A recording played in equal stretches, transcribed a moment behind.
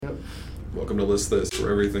Welcome to List This,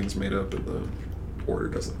 where everything's made up and the order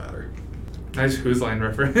doesn't matter. Nice Who's Line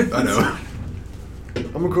reference. I know.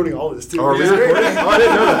 I'm recording all this too. Oh, are we recording? Oh, I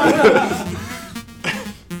didn't know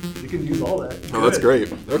that. You can use all that. Oh, that's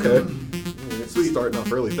great. Okay. Sweet. Starting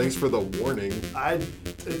off early. Thanks for the warning.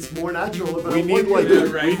 It's more natural. If We need like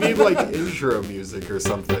right? we need like intro music or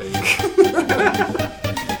something.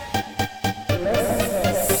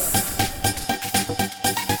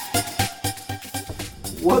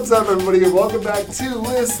 What's up, everybody, and welcome back to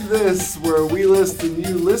List This, where we list and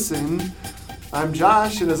you listen. I'm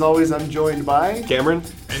Josh, and as always, I'm joined by Cameron?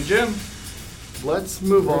 And Jim. Let's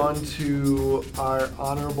move on to our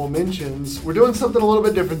honorable mentions. We're doing something a little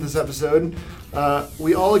bit different this episode.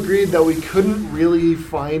 We all agreed that we couldn't really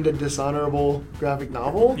find a dishonorable graphic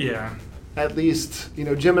novel. Yeah. At least,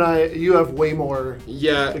 Jim and I, you have way more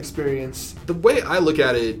Yeah. experience. The way I look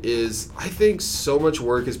at it is I think so much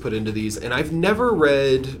work is put into these, and I've never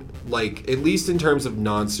read, like, at least in terms of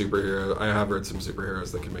non-superhero, I have read some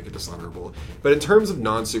superheroes that can make it dishonorable, but in terms of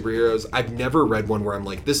non-superheroes, I've never read one where I'm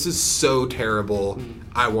like, this is so terrible,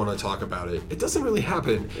 I want to talk about it. It doesn't really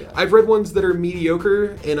happen. Yeah. I've read ones that are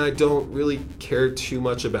mediocre, and I don't really care too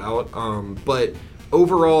much about, but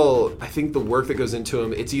overall, I think the work that goes into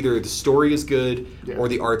them, it's either the story is good or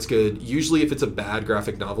the art's good. Usually if it's a bad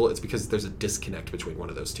graphic novel, it's because there's a disconnect between one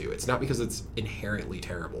of those two. It's not because it's inherently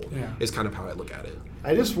terrible, is kind of how I look at it.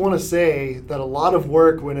 I just want to say that a lot of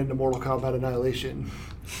work went into Mortal Kombat Annihilation.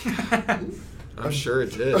 I'm sure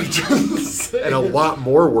it did. I'm just saying. And a lot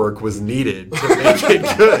more work was needed to make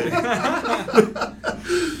it good.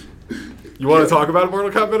 You want to talk about Mortal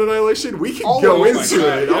Kombat Annihilation? We can go into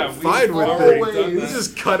it. I'm fine with it. always- We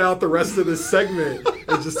just cut out the rest of this segment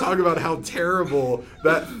and just talk about how terrible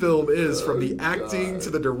that film is, from the acting to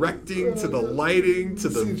the directing to the lighting to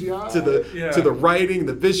the CGI. to the writing,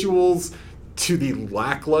 the visuals, to the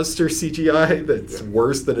lackluster CGI that's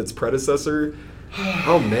worse than its predecessor.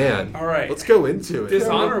 Oh man! All right. Let's go into it.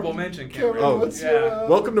 Dishonorable mention, Cameron. Cameron, what's your,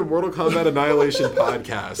 Welcome to Mortal Kombat Annihilation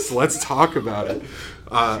podcast. Let's talk about it.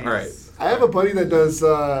 All right. I have a buddy that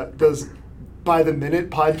does by the minute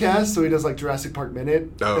podcast, so he does like Jurassic Park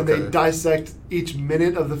Minute, Oh, and they okay. dissect each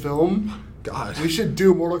minute of the film. God. We should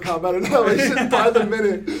do Mortal Kombat Annihilation by the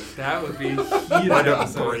minute. That would be heated Wind up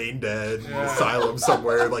episode. brain dead, asylum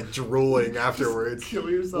somewhere, like drooling afterwards. Kill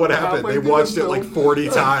yourself What happened? halfway They through watched the it like film. 40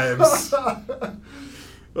 times.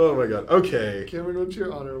 Oh my god. Okay. Cameron, what's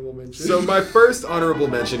your honorable mention? So my first honorable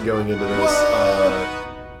mention going into this,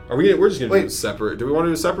 we're just gonna do it separate. Do we want to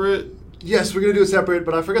do it separate? Yes, we're gonna do it separate,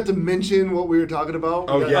 but I forgot to mention what we were talking about.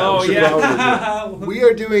 Oh, We got- yeah. Oh, we should yeah. We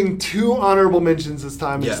are doing two honorable mentions this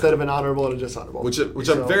time Yeah. instead of an honorable and a dishonorable. Which So-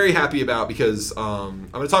 I'm very happy about, because I'm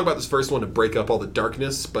going to talk about this first one to break up all the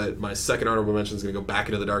darkness, but my second honorable mention is going to go back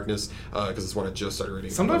into the darkness because it's one I just started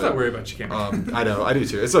reading. Sometimes I worry about you, Cameron. I know, I do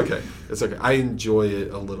too. It's okay. It's okay. I enjoy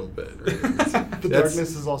it a little bit. Right? The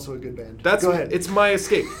Darkness is also a good band. That's Go ahead. It's my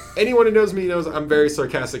escape. Anyone who knows me knows I'm very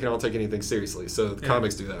sarcastic and I don't take anything seriously. So the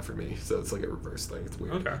comics do that for me. So it's like a reverse thing. It's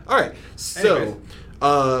weird. Okay. All right. So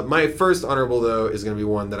Anyways. my first honorable though is going to be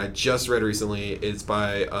one that I just read recently. It's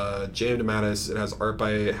by J.M. DeMatteis. It has art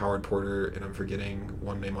by Howard Porter, and I'm forgetting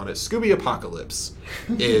one name on it. Scooby Apocalypse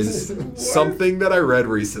is something that I read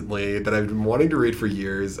recently that I've been wanting to read for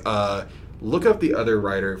years. Look up the other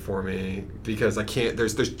writer for me, because I can't.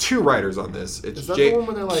 There's two writers on this. It's Is that the one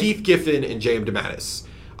where they're like- Keith Giffen and J.M. DeMatteis.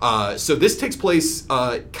 So this takes place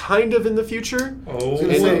kind of in the future. Oh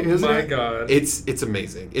gonna say, isn't my it? god. It's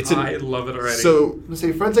amazing. I love it already. So I'm gonna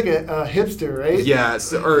say Fred's like a hipster, right? yeah,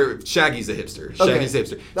 or Shaggy's a hipster. Okay. Shaggy's a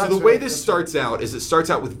hipster. That's So the way right, this that's starts out is it starts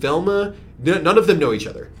out with Velma. None of them know each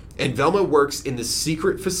other. And Velma works in this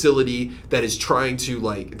secret facility that is trying to,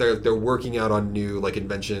 like, they're working out on new, like,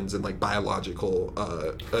 inventions and, like, biological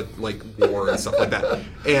like war and stuff like that.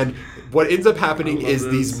 And what ends up happening I love is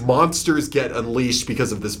this. these monsters get unleashed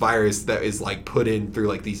because of this virus that is, like, put in through,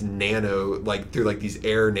 like, these these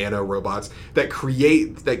air nano robots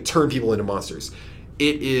that turn people into monsters.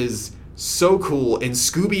 It is so cool. And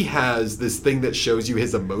Scooby has this thing that shows you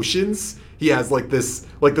his emotions. He has like this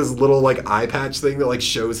little like eye patch thing that like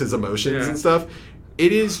shows his emotions and stuff.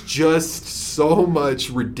 It is just so much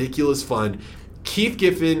ridiculous fun. Keith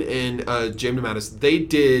Giffen and J.M. DeMatteis, they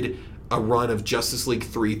did a run of Justice League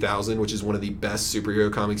 3000, which is one of the best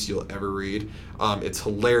superhero comics you'll ever read. It's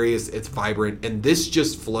hilarious, it's vibrant, and this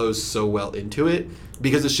just flows so well into it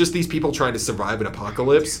because it's just these people trying to survive an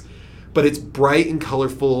apocalypse. But it's bright and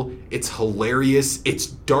colorful, it's hilarious, it's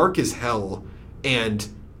dark as hell, and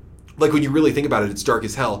like when you really think about it, it's dark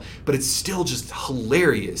as hell, but it's still just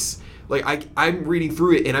hilarious. Like I'm reading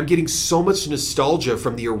through it and I'm getting so much nostalgia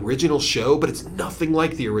from the original show, but it's nothing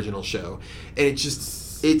like the original show. And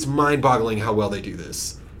it's mind-boggling how well they do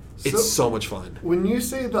this. It's so much fun. When you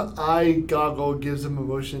say the eye goggle gives him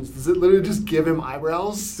emotions, does it literally just give him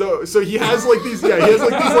eyebrows? So he has like these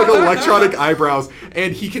electronic eyebrows,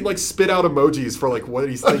 and he can like spit out emojis for like what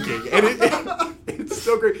he's thinking, and it's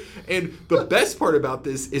so great. And the best part about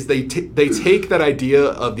this is they take that idea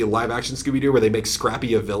of the live action Scooby-Doo where they make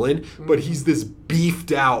Scrappy a villain, but he's this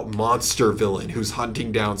beefed out monster villain who's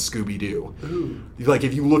hunting down Scooby-Doo. Ooh. Like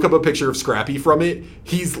if you look up a picture of Scrappy from it,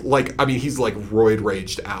 he's like roid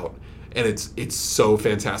raged out. And it's so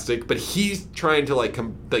fantastic, but he's trying to like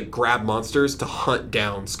grab monsters to hunt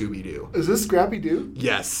down Scooby-Doo. Is this Scrappy-Doo?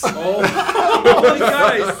 Yes. Oh my god,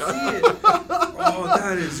 I see it. Oh,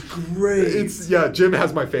 that is great. Jim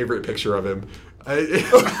has my favorite picture of him.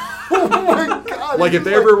 Oh my god! Like if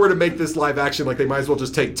they ever were to make this live action, like they might as well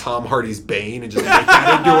just take Tom Hardy's Bane and just make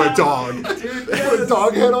that into a dog. Dude, put a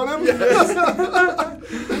dog head on him? Yes.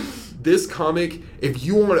 This comic, if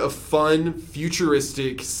you want a fun,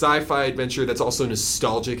 futuristic sci-fi adventure that's also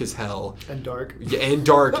nostalgic as hell. And dark. Yeah, and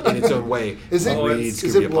dark in its own way. Is it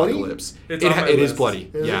Scooby bloody? Apocalypse. It's on my It is list. bloody.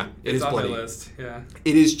 Is yeah, it? it is It's on bloody. my list, yeah.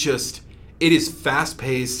 It is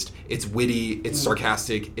fast-paced, it's witty, it's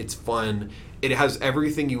sarcastic, it's fun. It has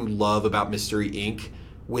everything you love about Mystery Inc.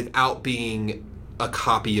 without being a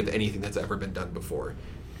copy of anything that's ever been done before.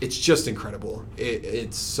 It's just incredible.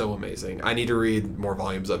 It's so amazing. I need to read more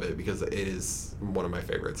volumes of it because it is one of my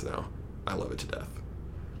favorites now. I love it to death.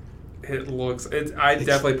 I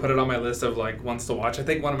definitely put it on my list of like ones to watch. I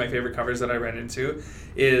think one of my favorite covers that I ran into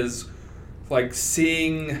is like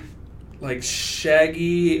seeing like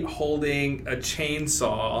Shaggy holding a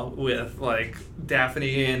chainsaw with like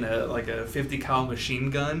Daphne and a 50 cal machine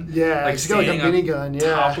gun. Yeah, like she's got like a minigun.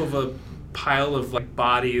 Yeah. top of a pile of like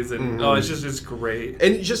bodies and it's great.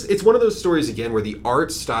 And it's one of those stories again where the art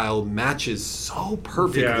style matches so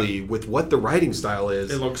perfectly with what the writing style is.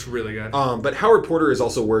 It looks really good. But Howard Porter has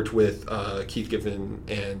also worked with Keith Giffen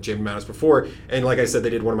and Jamie Manos before, and like I said, they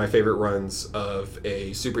did one of my favorite runs of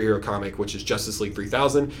a superhero comic, which is Justice League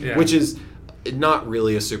 3000, which is not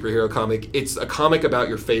really a superhero comic. It's a comic about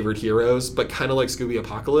your favorite heroes, but kind of like Scooby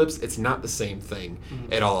Apocalypse, it's not the same thing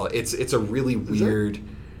at all. It's a really weird.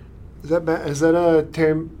 Is that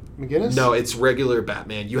Terry McGinnis? No, it's regular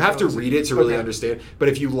Batman. You have to read it to really understand. But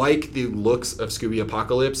if you like the looks of Scooby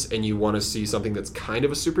Apocalypse and you want to see something that's kind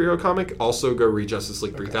of a superhero comic, also go read Justice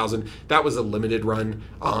League 3000. That was a limited run.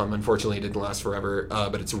 Unfortunately, it didn't last forever,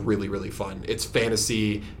 but it's really, really fun. It's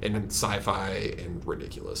fantasy and sci-fi and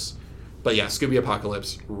ridiculous. But yeah, Scooby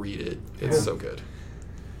Apocalypse, read it. It's so good.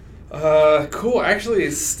 Cool. Actually,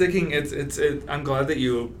 I'm glad that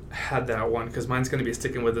you had that one because mine's going to be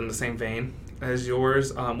sticking within the same vein as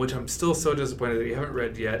yours, which I'm still so disappointed that you haven't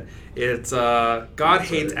read yet. It's God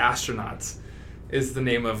Hates Astronauts is the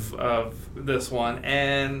name of this one,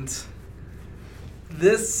 and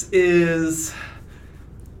this is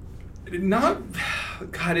not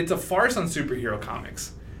God. It's a farce on superhero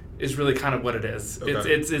comics. Is really kind of what it is. Okay.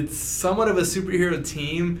 It's somewhat of a superhero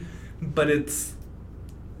team, but it's.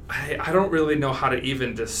 I don't really know how to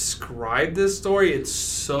even describe this story. It's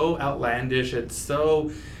so outlandish. It's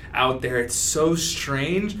so out there. It's so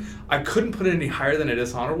strange. I couldn't put it any higher than a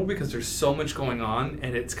dishonorable because there's so much going on,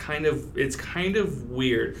 and it's kind of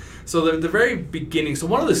weird. So the very beginning. So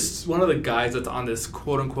one of the guys that's on this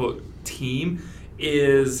quote unquote team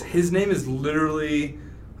his name is literally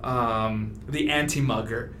the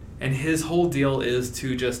anti-mugger, and his whole deal is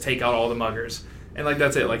to just take out all the muggers. And like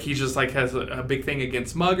that's it. Like he just like has a big thing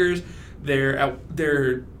against muggers. They're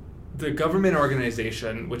the government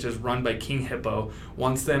organization, which is run by King Hippo,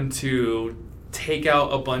 wants them to take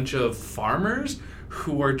out a bunch of farmers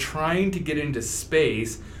who are trying to get into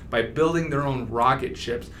space by building their own rocket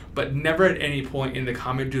ships. But never at any point in the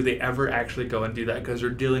comic do they ever actually go and do that because they're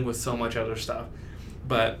dealing with so much other stuff.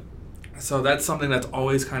 But so that's something that's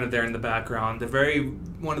always kind of there in the background.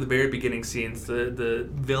 One of the very beginning scenes, the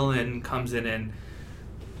villain comes in and,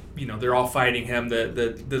 you know, they're all fighting him.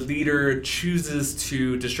 The leader chooses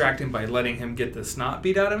to distract him by letting him get the snot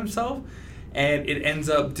beat out of himself, and it ends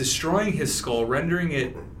up destroying his skull, rendering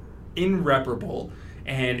it irreparable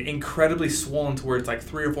and incredibly swollen to where it's like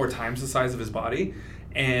 3 or 4 times the size of his body.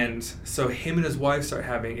 And so him and his wife start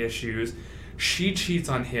having issues. She cheats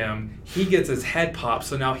on him. He gets his head popped,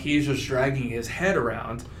 so now he's just dragging his head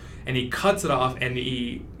around, and he cuts it off, and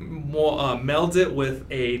he melds it with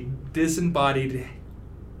a disembodied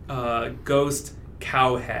ghost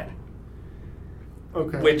cow head.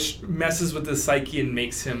 Okay. Which messes with his psyche and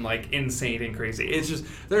makes him like insane and crazy. It's just,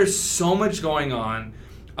 there's so much going on.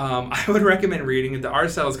 I would recommend reading it. The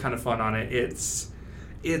art style is kind of fun on it. It's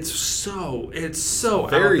so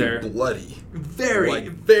Very out there. bloody. Very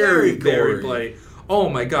gory. bloody. Oh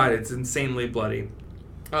my god, it's insanely bloody.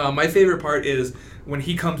 My favorite part is when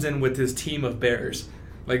he comes in with his team of bears.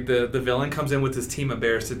 Like the villain comes in with his team of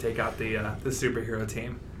bears to take out the superhero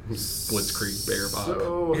team. Blitzkrieg Bear Bog.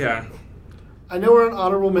 So, Yeah. I know we're on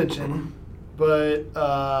honorable mention, but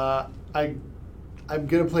I'm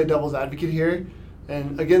gonna play devil's advocate here.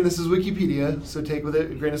 And again, this is Wikipedia, so take with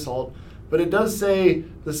it a grain of salt. But it does say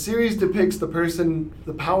the series depicts the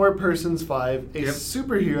Power Persons 5, a Yep.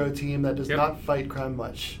 superhero team that does Yep. not fight crime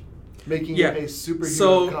much, making Yeah. it a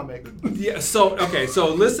superhero comic. Yeah. So okay.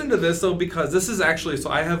 So listen to this though, because this is actually. So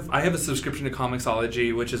I have a subscription to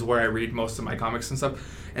Comixology, which is where I read most of my comics and stuff.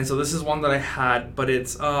 And so this is one that I had, but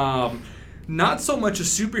it's not so much a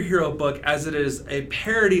superhero book as it is a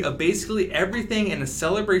parody of basically everything and a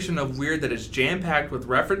celebration of weird that is jam packed with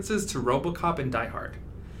references to RoboCop and Die Hard.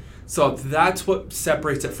 So that's what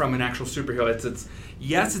separates it from an actual superhero. It's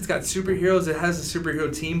yes, it's got superheroes, it has a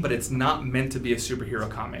superhero team, but it's not meant to be a superhero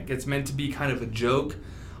comic. It's meant to be kind of a joke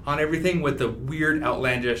on everything with a weird,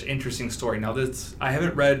 outlandish, interesting story. Now I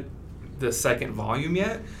haven't read the second volume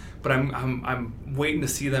yet, but I'm waiting to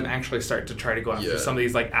see them actually start to try to go after some of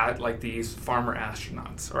these like these farmer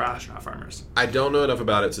astronauts or astronaut farmers. I don't know enough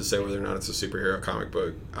about it to say whether or not it's a superhero comic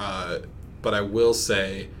book, but I will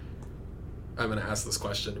say, I'm going to ask this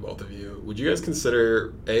question to both of you. Would you guys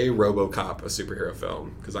consider A, RoboCop a superhero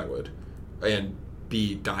film? Because I would. And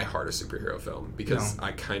B, Die Hard a superhero film? Because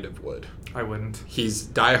I kind of would. I wouldn't.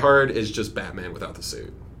 Die Hard is just Batman without the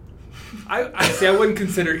suit. I see. I wouldn't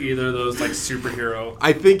consider either of those like superhero.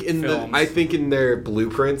 I think films. in their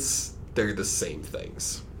blueprints, they're the same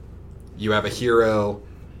things. You have a hero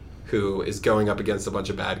who is going up against a bunch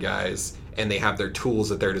of bad guys, and they have their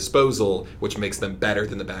tools at their disposal, which makes them better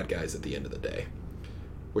than the bad guys at the end of the day.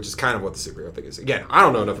 Which is kind of what the superhero thing is. Again, I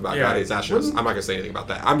don't know enough about God Hates Astronauts. I'm not going to say anything about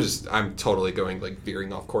that. I'm totally going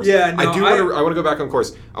veering off course. Yeah, no, I want to go back on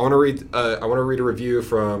course. I want to read a review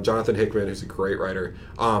from Jonathan Hickman, who's a great writer.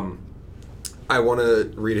 I want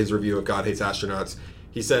to read his review of God Hates Astronauts.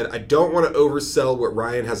 He said, "I don't want to oversell what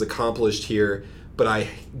Ryan has accomplished here, but I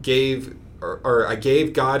gave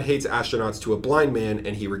God Hates Astronauts to a blind man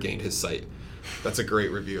and he regained his sight." That's a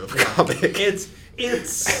great review of a comic.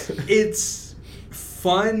 It's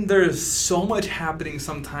fun. There's so much happening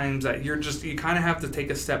sometimes that you kind of have to take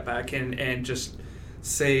a step back and just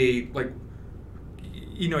say, like,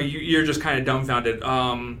 you're just kind of dumbfounded.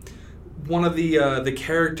 One of the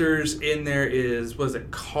characters in there was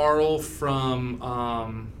it Carl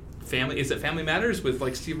from Family? Is it Family Matters with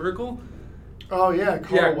like Steve Urkel? Oh yeah,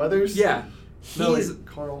 Carl Weathers. Yeah,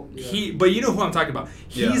 Carl. Yeah. But you know who I'm talking about.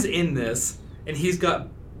 He's in this, and he's got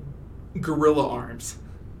gorilla arms.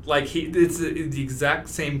 Like it's the exact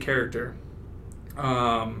same character.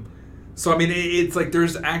 So I mean, it's like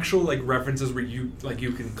there's actual like references where you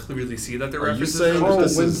can clearly see that they're references.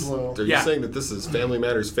 Are you saying that this is Family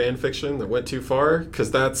Matters fan fiction that went too far?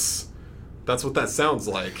 Because that's what that sounds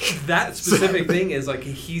like. That specific thing is like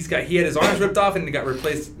he had his arms ripped off and he got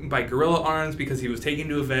replaced by gorilla arms because he was taken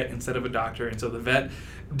to a vet instead of a doctor, and so the vet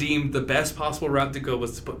deemed the best possible route to go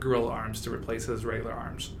was to put gorilla arms to replace his regular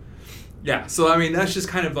arms. Yeah, so I mean that's just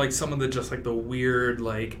kind of like some of the weird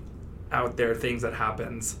like out there things that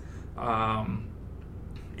happens.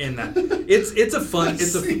 In that it's a fun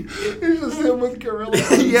it's just him with gorilla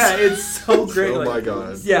arms. Yeah, it's so great. Oh my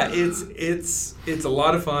god. Yeah, it's a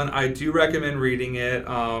lot of fun. I do recommend reading it.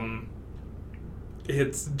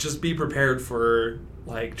 It's just be prepared for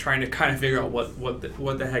like trying to kind of figure out what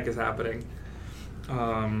the heck is happening.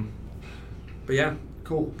 But yeah.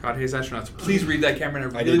 Cool. God Hates Astronauts. Please read that,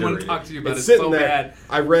 Cameron. I really want to talk to you about it so bad.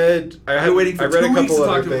 I've been waiting for 2 weeks to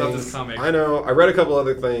talk to you about this comic. I know. I read a couple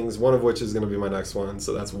other things, one of which is going to be my next one,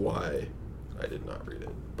 so that's why I did not read it.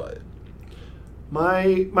 But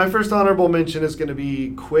my first honorable mention is going to be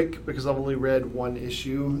quick because I've only read one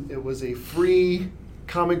issue. It was a free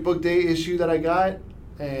comic book day issue that I got,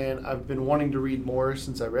 and I've been wanting to read more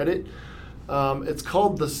since I read it. It's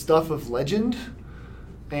called The Stuff of Legend,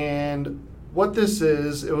 and what this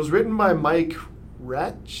is, it was written by Mike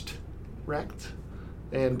Racht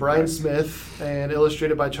and Brian Smith and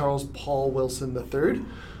illustrated by Charles Paul Wilson III.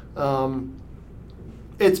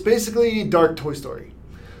 It's basically Dark Toy Story.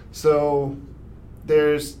 So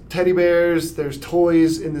there's teddy bears, there's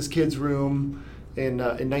toys in this kid's room in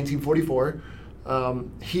 1944.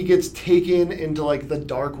 He gets taken into like the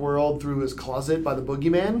dark world through his closet by the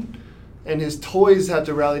boogeyman, and his toys have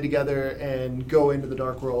to rally together and go into the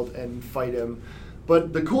dark world and fight him.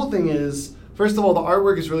 But the cool thing is, First of all, the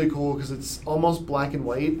artwork is really cool because it's almost black and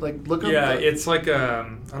white. Like, look up. Yeah, it's like I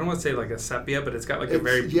don't want to say like a sepia, but it's got like a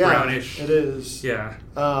very yeah, brownish. It is. Yeah.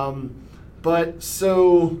 But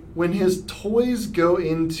so when his toys go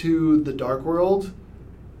into the dark world,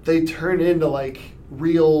 they turn into like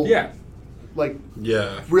real. Yeah. Like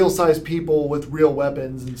Yeah. real size people with real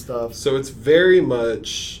weapons and stuff. So it's very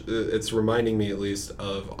much, it's reminding me at least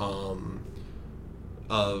of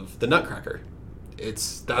the Nutcracker.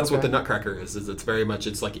 That's what the Nutcracker is it's very much,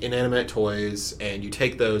 it's like inanimate toys, and you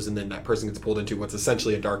take those, and then that person gets pulled into what's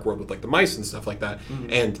essentially a dark world with like the mice and stuff like that,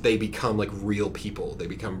 and they become like real people. They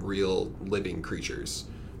become real living creatures.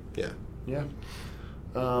 Yeah. Yeah.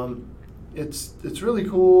 It's really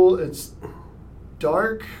cool. It's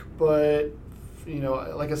dark, but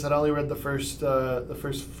like I said, I only read the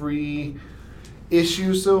first free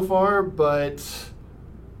issue so far, but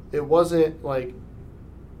it wasn't like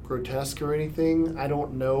grotesque or anything. I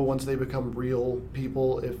don't know once they become real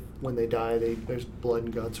people if when they die there's blood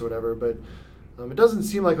and guts or whatever, but it doesn't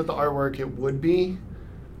seem like with the artwork it would be,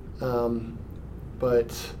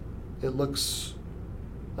 but it looks,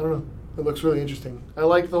 I don't know, it looks really interesting. I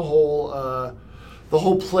like the whole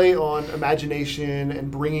play on imagination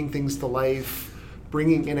and bringing things to life,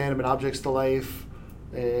 bringing inanimate objects to life,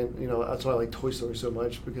 and that's why I like Toy Story so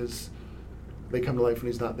much, because they come to life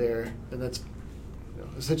when he's not there, and that's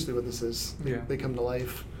essentially what this is. Yeah. They come to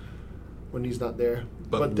life when he's not there.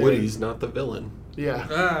 But Woody's not the villain.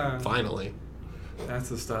 Yeah. Finally. That's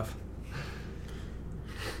the stuff.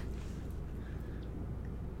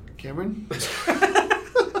 Cameron?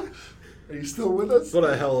 Are you still with us? What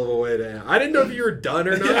a hell of a way to end. I didn't know if you were done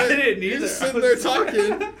or not. Yeah, I didn't You're either. just sitting there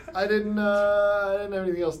talking. I didn't have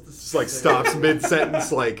anything else to say. Just like stops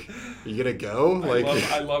mid-sentence, like, you gonna go? Like,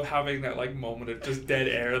 I love having that like moment of just dead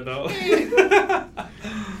air though.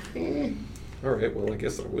 all right, well, I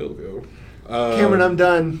guess I will go. Cameron, I'm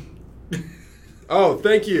done. Oh,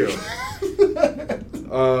 thank you.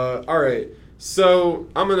 All right, so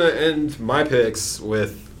I'm gonna end my picks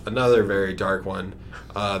with another very dark one.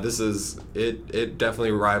 This is it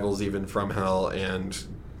definitely rivals even From Hell and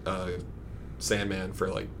Sandman for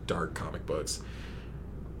like dark comic books.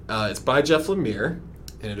 It's by Jeff Lemire,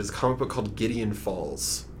 and it is a comic book called Gideon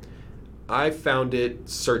Falls. I found it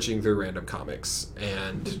searching through random comics,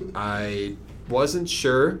 and I wasn't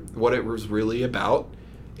sure what it was really about.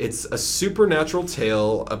 It's a supernatural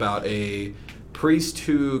tale about a priest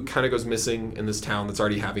who kind of goes missing in this town that's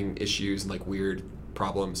already having issues and like weird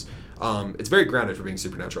problems. It's very grounded for being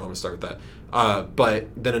supernatural. I'm gonna start with that. But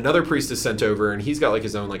then another priest is sent over, and he's got like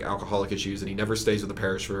his own like alcoholic issues, and he never stays with the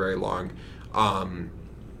parish for very long.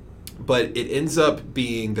 But it ends up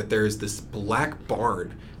being that there's this black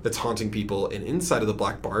barn that's haunting people, and inside of the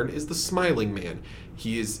black barn is the Smiling Man.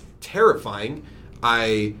 He is terrifying.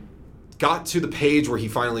 I got to the page where he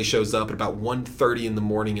finally shows up at about 1:30 in the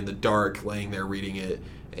morning in the dark, laying there reading it,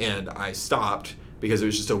 and I stopped because it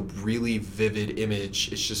was just a really vivid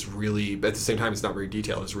image. It's just really, at the same time, it's not very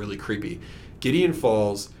detailed. It's really creepy. Gideon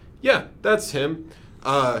Falls, yeah, that's him.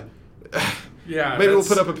 Yeah. Maybe we'll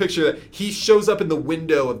put up a picture that he shows up in the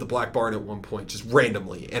window of the black barn at one point, just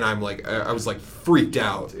randomly, and I'm like, I was like freaked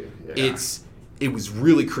out. Yeah. It was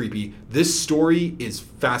really creepy. This story is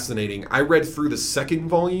fascinating. I read through the second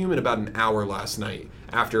volume in about an hour last night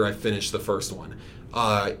after I finished the first one.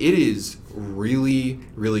 It is really,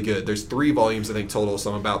 really good. There's 3 volumes, I think, total,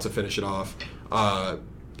 so I'm about to finish it off.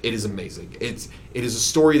 It is amazing. It is a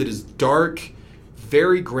story that is dark,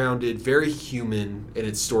 very grounded, very human in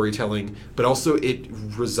its storytelling, but also it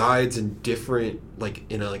resides in different, like,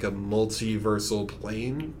 in a multiversal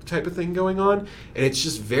plane type of thing going on, and it's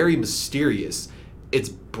just very mysterious. It's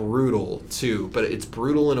brutal, too, but it's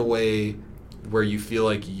brutal in a way where you feel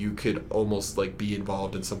like you could almost like be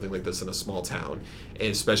involved in something like this in a small town, and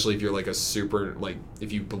especially if you're like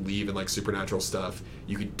if you believe in like supernatural stuff,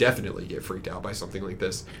 you could definitely get freaked out by something like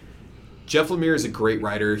this. Jeff Lemire is a great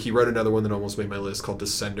writer. He wrote another one that almost made my list called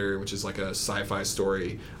Descender, which is like a sci-fi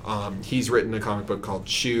story. He's written a comic book called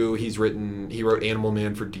Chew. He wrote Animal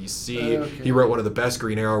Man for DC. Okay. He wrote one of the best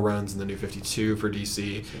Green Arrow runs in the New 52 for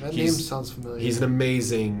DC. That name sounds familiar. He's an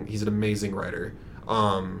amazing writer.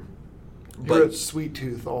 He wrote Sweet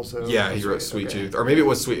Tooth also. Yeah, he wrote Sweet Tooth. Or maybe it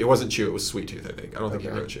was It wasn't Chew, it was Sweet Tooth, I think. I don't think he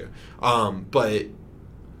wrote Chew. But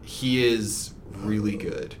he is really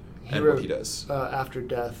good at what he does. After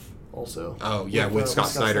Death also. Oh, yeah, with Scott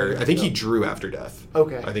Snyder. I think he drew After Death.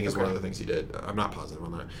 Okay. I think is one of the things he did. I'm not positive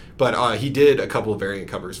on that. But he did a couple of variant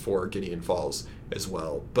covers for Gideon Falls as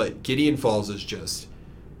well. But Gideon Falls is just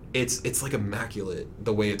it's like immaculate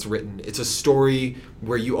the way it's written. It's a story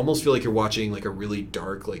where you almost feel like you're watching like a really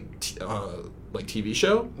dark like TV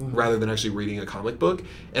show rather than actually reading a comic book.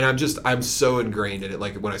 And I'm so ingrained in it.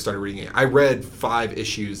 Like when I started reading it, I read 5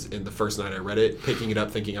 issues in the first night I read it, picking it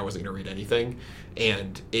up thinking I wasn't going to read anything,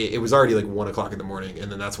 and it was already like 1:00 in the morning.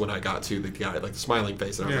 And then that's when I got to the guy like the smiling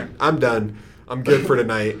face, and I was like, I'm done. I'm good for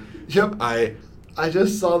tonight. Yep. I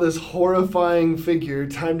just saw this horrifying figure.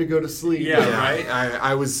 Time to go to sleep. Yeah, right.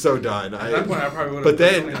 I was so done. At that point, I probably would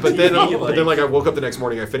have. But then, I woke up the next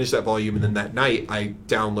morning. I finished that volume, and then that night I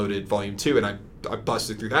downloaded volume 2, and I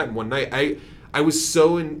busted through that in one night. I was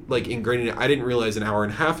so ingrained in it. I didn't realize an hour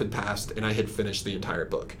and a half had passed, and I had finished the entire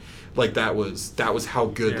book. Like that was how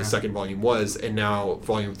good the second volume was, and now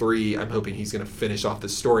volume 3. I'm hoping he's going to finish off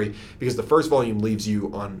this story, because the first volume leaves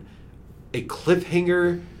you on a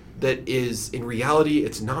cliffhanger that is, in reality,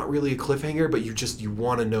 it's not really a cliffhanger, but you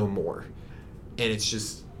want to know more. And it's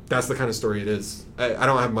just, that's the kind of story it is. I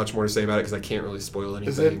don't have much more to say about it because I can't really spoil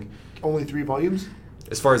anything. Is it only 3 volumes?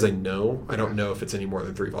 As far as I know, I don't know if it's any more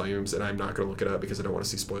than 3 volumes, and I'm not going to look it up because I don't want to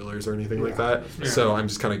see spoilers or anything like that. Yeah. So I'm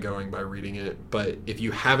just kind of going by reading it. But if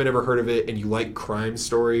you haven't ever heard of it, and you like crime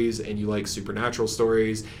stories, and you like supernatural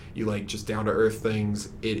stories, you like just down-to-earth things,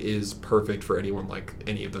 it is perfect for anyone like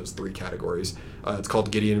any of those 3 categories. It's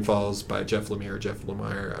called Gideon Falls by Jeff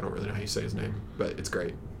Lemire. I don't really know how you say his name, but it's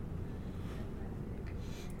great.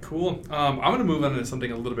 Cool. I'm going to move on to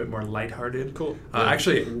something a little bit more lighthearted. Cool.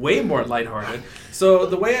 Actually, way more lighthearted. So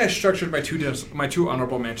the way I structured my two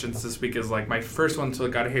honorable mentions this week is like my first one, so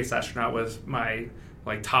God Hates Astronaut, was my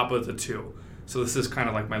like top of the 2. So this is kind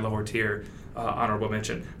of like my lower tier honorable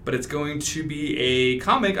mention. But it's going to be a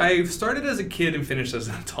comic I started as a kid and finished as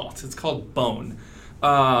an adult. It's called Bone,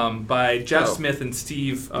 by Jeff Smith and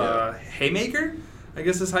Steve Haymaker, I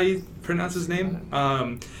guess is how you pronounce his name.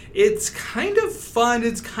 It's kind of fun.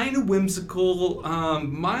 It's kind of whimsical.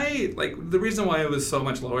 The reason why it was so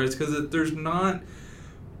much lower is because there's not,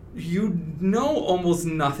 almost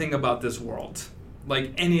nothing about this world.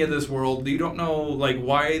 Like any of this world, you don't know like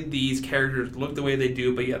why these characters look the way they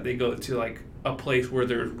do, but yet they go to like a place where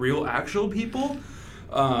there's real actual people.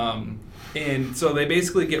 And so they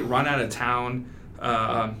basically get run out of town,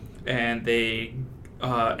 and they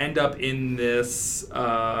end up in this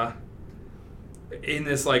like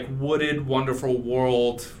wooded, wonderful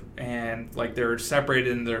world, and like they're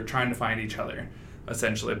separated and they're trying to find each other,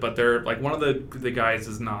 essentially. But they're like, one of the guys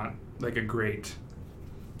is not like a great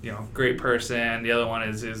person. The other one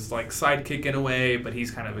is like sidekick in a way, but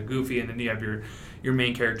he's kind of a goofy. And then you have your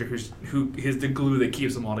main character who is the glue that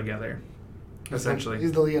keeps them all together, essentially.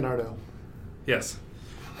 He's the Leonardo. Yes.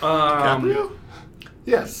 DiCaprio?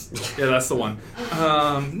 Yes. Yeah, that's the one.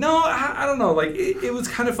 No, I don't know. Like, it was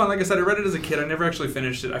kind of fun. Like I said, I read it as a kid. I never actually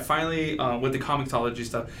finished it. I finally, with the Comixology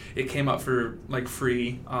stuff, it came up for, like,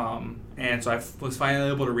 free. And so I was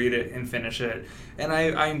finally able to read it and finish it. And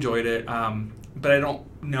I enjoyed it. But I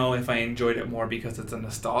don't know if I enjoyed it more because it's a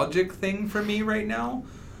nostalgic thing for me right now,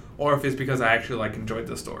 or if it's because I actually, like, enjoyed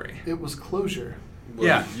the story. It was closure. Well,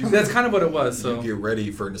 yeah, that's kind of what it was. So you get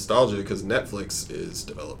ready for nostalgia because Netflix is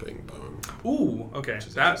developing Bone. Ooh, okay,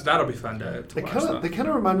 that'll be fun to watch. They kind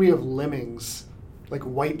of remind me of Lemmings, like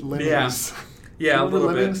white lemmings. Yeah, a little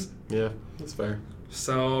lemmings? bit. Yeah, that's fair.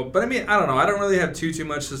 So, but I mean, I don't know. I don't really have too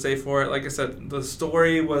much to say for it. Like I said, the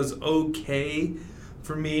story was okay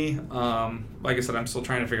for me. Like I said, I'm still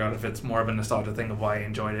trying to figure out if it's more of a nostalgia thing of why I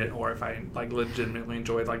enjoyed it, or if I like legitimately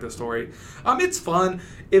enjoyed like the story. It's fun.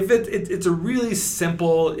 If it's a really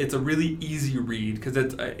simple, it's a really easy read because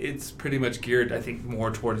it's pretty much geared, I think,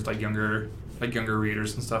 more towards like younger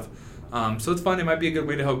readers and stuff. So it's fun. It might be a good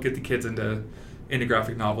way to help get the kids into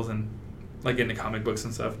graphic novels and like into comic books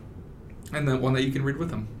and stuff, and then one that you can read with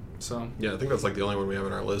them. So yeah, I think that's like the only one we have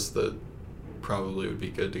on our list that probably would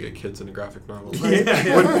be good to get kids into graphic novels.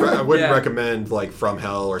 Yeah. I wouldn't recommend like From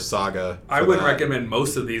Hell or Saga. I wouldn't recommend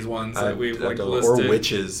most of these ones that we've like listed. Or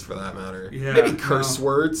Witches, for that matter. Yeah, maybe curse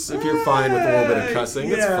words if you're fine with a little bit of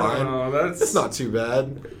cussing. It's fine. It's not too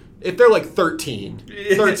bad. If they're like 13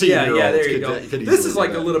 year olds, there you go. This is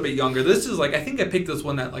like a little bit younger. This is like, I think I picked this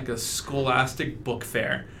one at like a Scholastic book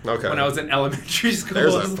fair. Okay. When I was in elementary school.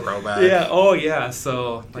 There's a throwback. Yeah. Oh yeah.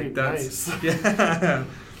 So like that's nice. Yeah.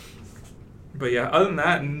 But yeah, other than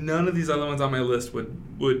that, none of these other ones on my list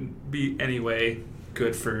would be anyway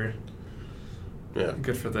good for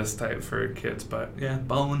this type for kids. But yeah,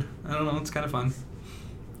 Bone. I don't know. It's kind of fun.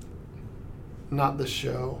 Not the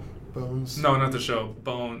show. Bones. No, not the show.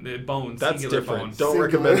 Bone. That's singular different. Bones. Don't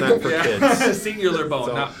recommend that for kids. Singular bone,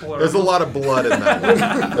 So, not plural. there's a lot of blood in that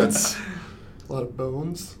one. That's A lot of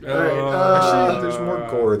bones. Oh. All right. Actually, there's more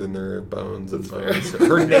gore than there are bones and That's bones. fair.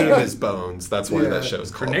 Her name is Bones. That's why Yeah. that show's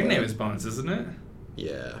Her called nickname that. is Bones, isn't it?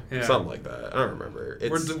 Yeah, Yeah. something like that. I don't remember.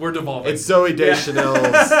 It's We're devolving. it's Zoe Yeah. Deschanel's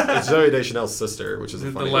it's Zoe Deschanel's sister, which is a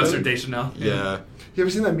the funny lesser name. Deschanel. Yeah. You ever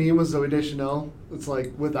seen that meme with Zoe Deschanel? It's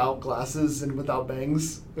like without glasses and without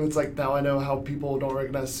bangs. And it's like now I know how people don't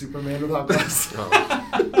recognize Superman without glasses. Oh.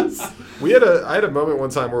 I had a moment one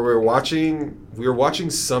time where we were watching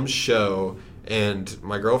some show, and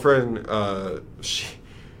my girlfriend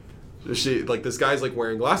she like, this guy's like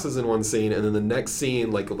wearing glasses in one scene, and then the next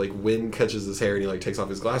scene like wind catches his hair and he like takes off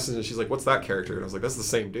his glasses, and she's like, "What's that character?" And I was like, "That's the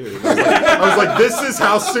same dude." And I was like, "This is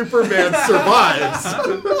how Superman survives."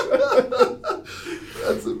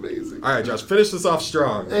 That's amazing. All right, Josh, finish this off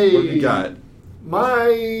strong. Hey. What do you got?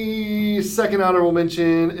 My second honorable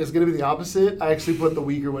mention is going to be the opposite. I actually put the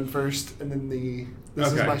weaker one first, and then this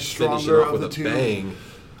is Okay. my Finish it stronger off of with the a two. bang.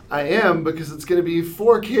 I am, because it's going to be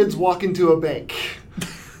 4 kids walk into a bank.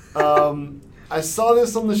 I saw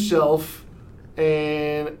this on the shelf,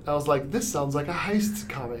 and I was like, this sounds like a heist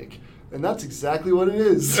comic. And that's exactly what it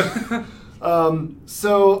is.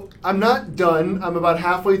 So I'm not done. I'm about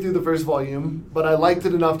halfway through the first volume, but I liked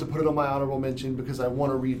it enough to put it on my honorable mention because I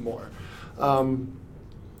want to read more.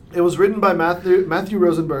 It was written by Matthew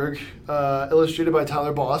Rosenberg, illustrated by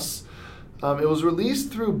Tyler Boss. It was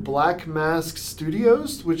released through Black Mask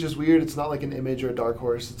Studios, which is weird. It's not like an Image or a Dark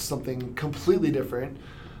Horse. It's something completely different.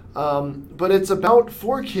 But it's about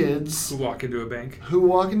 4 kids Who walk into a bank? who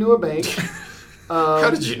walk into a bank. How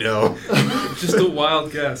did you know? Just a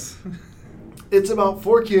wild guess. It's about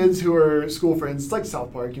 4 kids who are school friends. It's like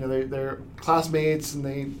South Park. You know, they're classmates, and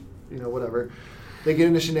they, whatever. They get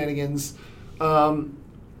into shenanigans.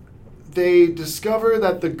 They discover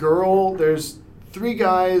that the girl, there's 3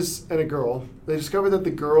 guys and a girl. They discover that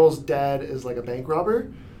the girl's dad is like a bank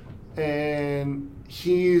robber, and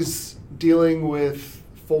he's dealing with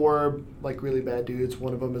 4 like really bad dudes.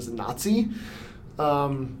 One of them is a Nazi.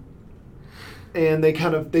 And they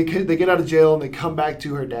get out of jail and they come back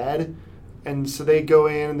to her dad. And so they go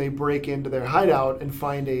in and they break into their hideout and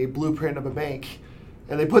find a blueprint of a bank.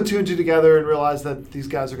 And they put 2 and 2 together and realize that these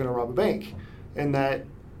guys are going to rob a bank. And that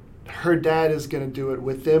her dad is going to do it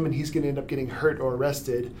with them, and he's going to end up getting hurt or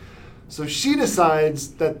arrested. So she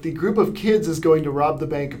decides that the group of kids is going to rob the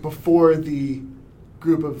bank before the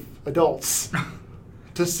group of adults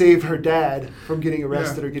to save her dad from getting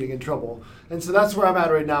arrested or getting in trouble. And so that's where I'm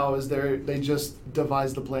at right now, is they just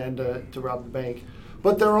devised the plan to rob the bank.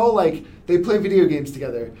 But they're all like, they play video games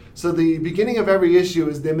together. So the beginning of every issue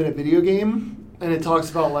is them in a video game, and it talks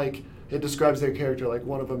about like, it describes their character, like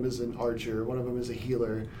one of them is an archer, one of them is a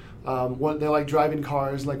healer. They're like driving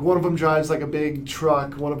cars, like one of them drives like a big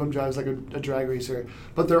truck, one of them drives like a drag racer.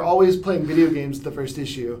 But they're always playing video games the first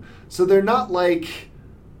issue. So they're not like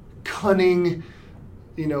cunning,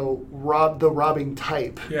 robbing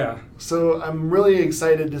type. Yeah. So I'm really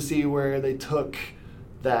excited to see where they took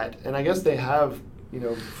that. And I guess they have,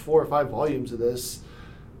 4 or 5 volumes of this.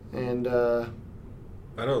 And I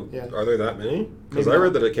don't. Yeah. Are there that many? Because Maybe I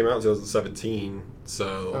read not. that it came out in 2017,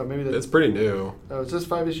 so Oh, maybe it's pretty new. it's this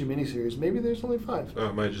 5-issue miniseries. Maybe there's only 5. Oh,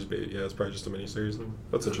 it might just be. Yeah, it's probably just a miniseries then.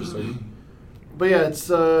 That's interesting. But yeah, it's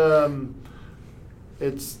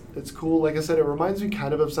cool. Like I said, it reminds me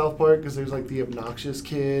kind of South Park, because there's like the obnoxious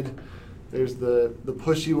kid, there's the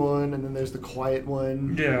pushy one, and then there's the quiet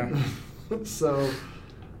one. Yeah. So,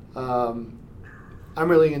 I'm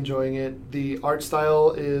really enjoying it. The art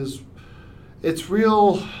style it's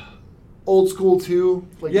real old school too.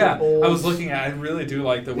 Like Yeah, old, I was looking at. I really do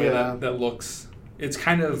like the way Yeah. that looks. It's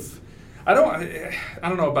kind of. I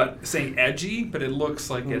don't know about saying edgy, but it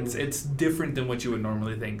looks like it's different than what you would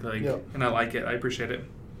normally think. Like, Yeah. and I like it. I appreciate it.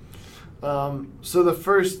 So the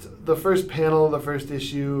first panel, the first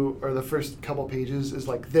issue, or the first couple pages is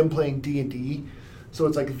like them playing D&D. So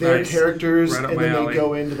it's like their Nice. characters, Right up and my then alley. they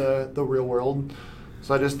go into the real world.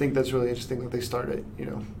 So I just think that's really interesting that they start it,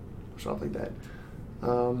 stuff like that.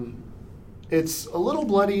 It's a little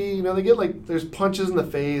bloody, they get like, there's punches in the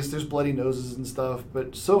face, there's bloody noses and stuff,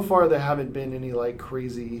 but so far there haven't been any like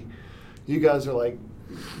crazy, you guys are like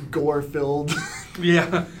gore filled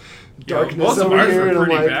Yeah. darkness Most of over ours here, were and I'm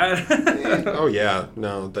pretty like, bad. Oh yeah,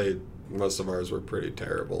 no, most of ours were pretty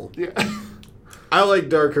terrible. yeah, I like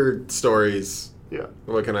darker stories. yeah.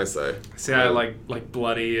 What can I say? See, I like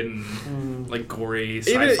bloody and like gory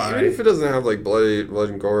Even sci-fi. if it doesn't have like blood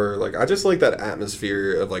and gore, like I just like that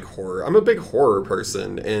atmosphere of like horror. I'm a big horror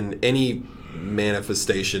person, and any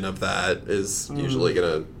manifestation of that is usually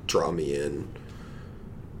gonna draw me in.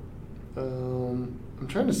 I'm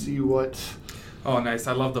trying to see what. Oh, nice.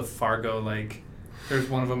 I love the Fargo There's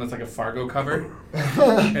one of them that's like a Fargo cover,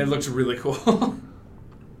 and it looks really cool.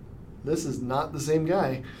 This is not the same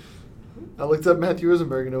guy. I looked up Matthew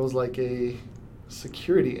Rosenberg, and it was like a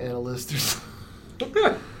security analyst or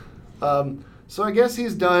something. So I guess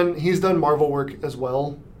he's done Marvel work as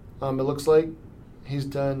well. It looks like he's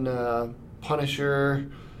done Punisher,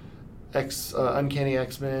 Uncanny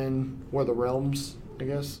X-Men, War of the Realms, I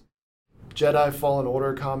guess, Jedi Fallen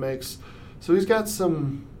Order comics. So he's got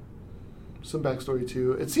some backstory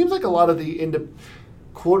too. It seems like a lot of the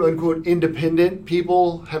quote unquote independent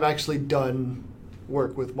people have actually done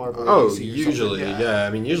work with Marvel. Oh, or DC or usually, something. yeah. I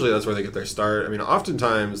mean, usually that's where they get their start. I mean,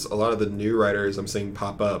 oftentimes, a lot of the new writers I'm seeing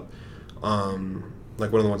pop up,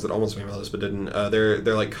 like one of the ones that almost made my list but didn't,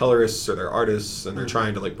 they're like colorists or they're artists, and they're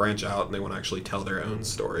trying to like branch out, and they want to actually tell their own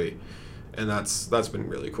story. And that's been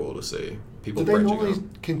really cool to see people Do they branching normally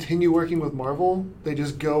out. continue working with Marvel? They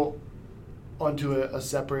just go onto a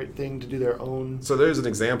separate thing to do their own. So there's an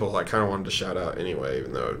example I kind of wanted to shout out anyway,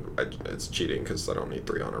 even though it's cheating because I don't need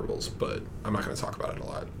 3 honorables, but I'm not going to talk about it a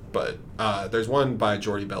lot. But there's one by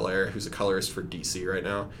Jordi Belair, who's a colorist for DC right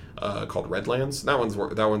now, called Redlands. That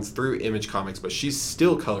one's through Image Comics, but she's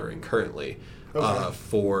still coloring currently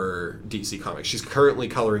for DC Comics. She's currently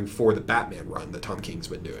coloring for the Batman run that Tom King's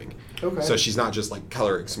been doing. Okay. So she's not just like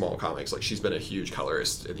coloring small comics. Like she's been a huge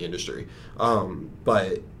colorist in the industry.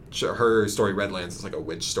 But her story Redlands is like a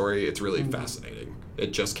witch story. It's really fascinating.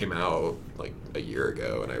 It just came out like a year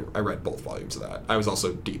ago, and I read both volumes of that. I was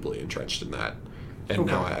also deeply entrenched in that, and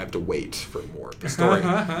now I have to wait for more of the story.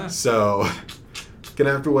 So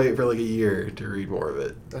gonna have to wait for like a year to read more of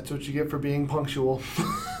it. That's what you get for being punctual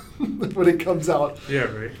when it comes out.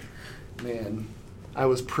 Yeah, right. Man, I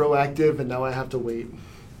was proactive, and now I have to wait.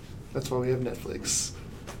 That's why we have Netflix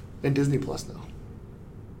and Disney Plus now.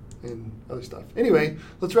 And other stuff. Anyway,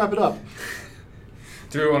 let's wrap it up.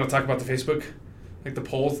 Do we want to talk about the Facebook? Like the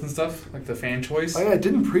polls and stuff? Like the fan choice? Oh yeah,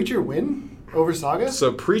 didn't Preacher win over Saga?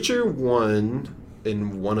 So Preacher won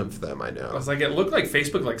in one of them, I know. I was like, it looked like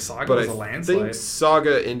Facebook, like Saga But was a I landslide. think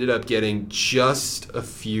Saga ended up getting just a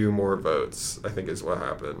few more votes, I think is what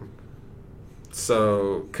happened.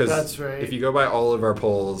 So, because That's right. if you go by all of our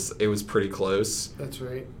polls, it was pretty close. That's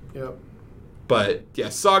right. Yep. But yeah,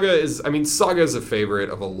 Saga is a favorite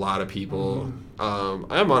of a lot of people.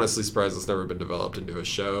 I'm honestly surprised it's never been developed into a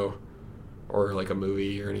show or like a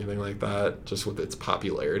movie or anything like that, just with its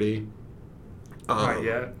popularity. Not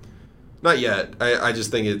yet. Not yet. I just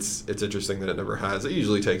think it's interesting that it never has. It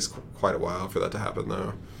usually takes quite a while for that to happen,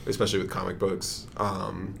 though, especially with comic books.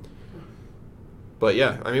 But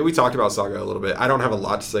yeah, I mean, we talked about Saga a little bit. I don't have a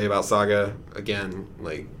lot to say about Saga. Again,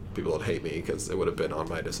 like, people would hate me because it would have been on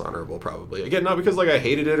my dishonorable probably. Again, not because like I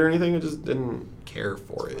hated it or anything. I just didn't care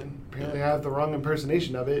for it. Apparently, I have the wrong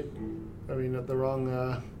impersonation of it. I mean, the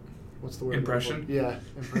wrong. What's the word? Impression? Yeah,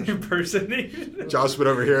 impression. Impersonation. Josh went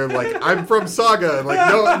over here and like, I'm from Saga. And like,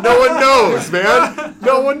 no one knows, man.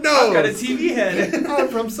 No one knows. I've got a TV head. I'm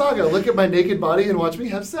from Saga. Look at my naked body and watch me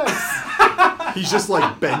have sex. He's just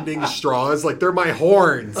like bending straws. Like, they're my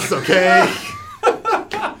horns, okay?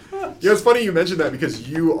 You know, it's funny you mentioned that because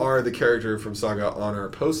you are the character from Saga on our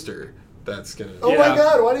poster. That's gonna. Oh my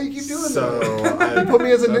God! Why do you keep doing that? You put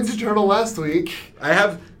me as a Ninja Turtle last week.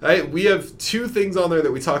 We have 2 things on there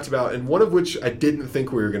that we talked about, and one of which I didn't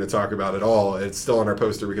think we were going to talk about at all. It's still on our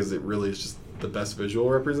poster because it really is just the best visual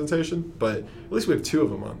representation. But at least we have 2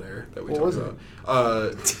 of them on there that we talked about.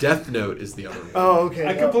 Death Note is the other one. Oh, okay.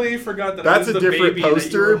 I completely forgot that. That's I was a the different baby that you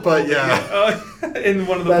poster, were but holding. yeah. In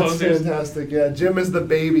one of the That's posters. fantastic. Yeah, Jim is the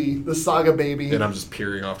baby, the Saga baby. And I'm just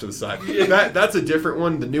peering off to the side. That's a different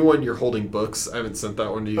one. The new one, you're holding books. I haven't sent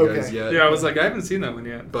that one to you guys yet. Yeah, I was like, I haven't seen that one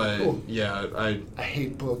yet. But Cool. yeah, I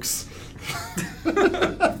hate books.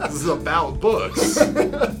 this is about books. It's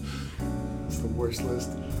the worst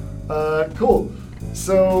list. Cool.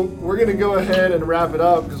 So we're gonna go ahead and wrap it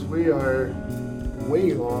up because we are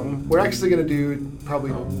way long. We're actually gonna do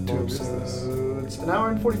probably 2 episodes, an hour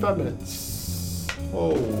and 45 minutes.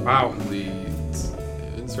 Oh, wow.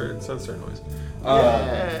 Insert sensor noise.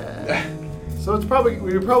 Yeah. So we're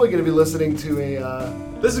probably gonna be listening to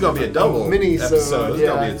a. This is gonna be a double mini-sode, episode. This is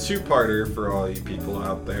gonna yeah. be a 2-parter for all you people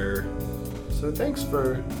out there. So thanks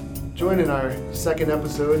for joining our second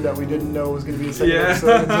episode that we didn't know was gonna be a second Yeah.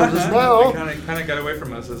 episode until just now. It kind of got away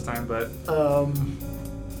from us this time, but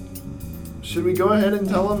Should we go ahead and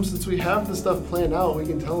tell them, since we have the stuff planned out, we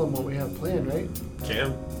can tell them what we have planned, right?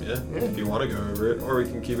 Yeah. Yeah. If you want to go over it, or we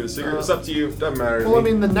can keep it a secret. It's up to you. Doesn't matter. Well, I to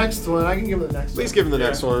me. mean, the next one, I can give them the next Please one. give him the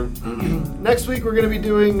next one. Next week, we're going to be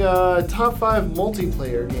doing top 5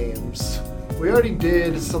 multiplayer games. We already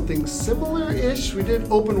did something similar-ish. We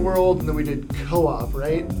did open world, and then we did co-op,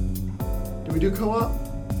 right? Did Did we do co-op?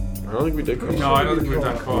 I don't think we did co-op. No, I don't think we've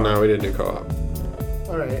done co-op. No, we didn't do co-op.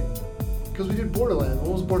 All right. Because we did Borderlands.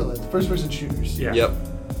 What was Borderlands? First-person shooters. Yeah. Yep.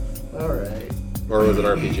 All right. Or was it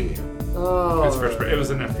RPG? Oh. It was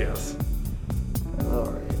an FPS.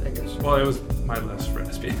 All right. I guess. Well, it was my list for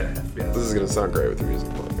FPS. This is gonna sound great with the music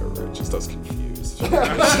playing over. It just us confused.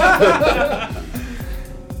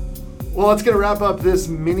 Well, that's going to wrap up this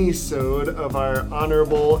mini-sode of our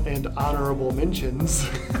honorable and honorable mentions.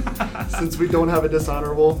 Since we don't have a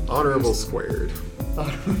dishonorable. Honorable squared.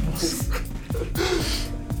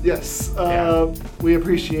 Yes. We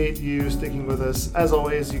appreciate you sticking with us. As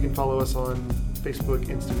always, you can follow us on Facebook,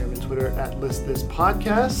 Instagram, and Twitter at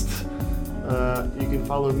ListThisPodcast. You can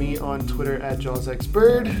follow me on Twitter at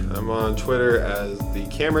JawsXBird. I'm on Twitter as the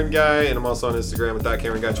Cameron Guy, and I'm also on Instagram at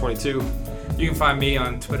ThatCameronGuy22. You can find me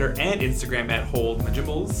on Twitter and Instagram at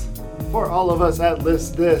HoldMajibbles. For all of us at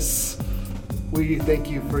List This, we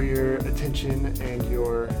thank you for your attention and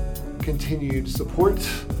your continued support.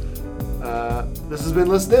 This has been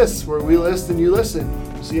List This, where we list and you listen.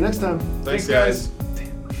 See you next time. Thanks, guys.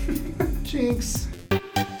 Jinx.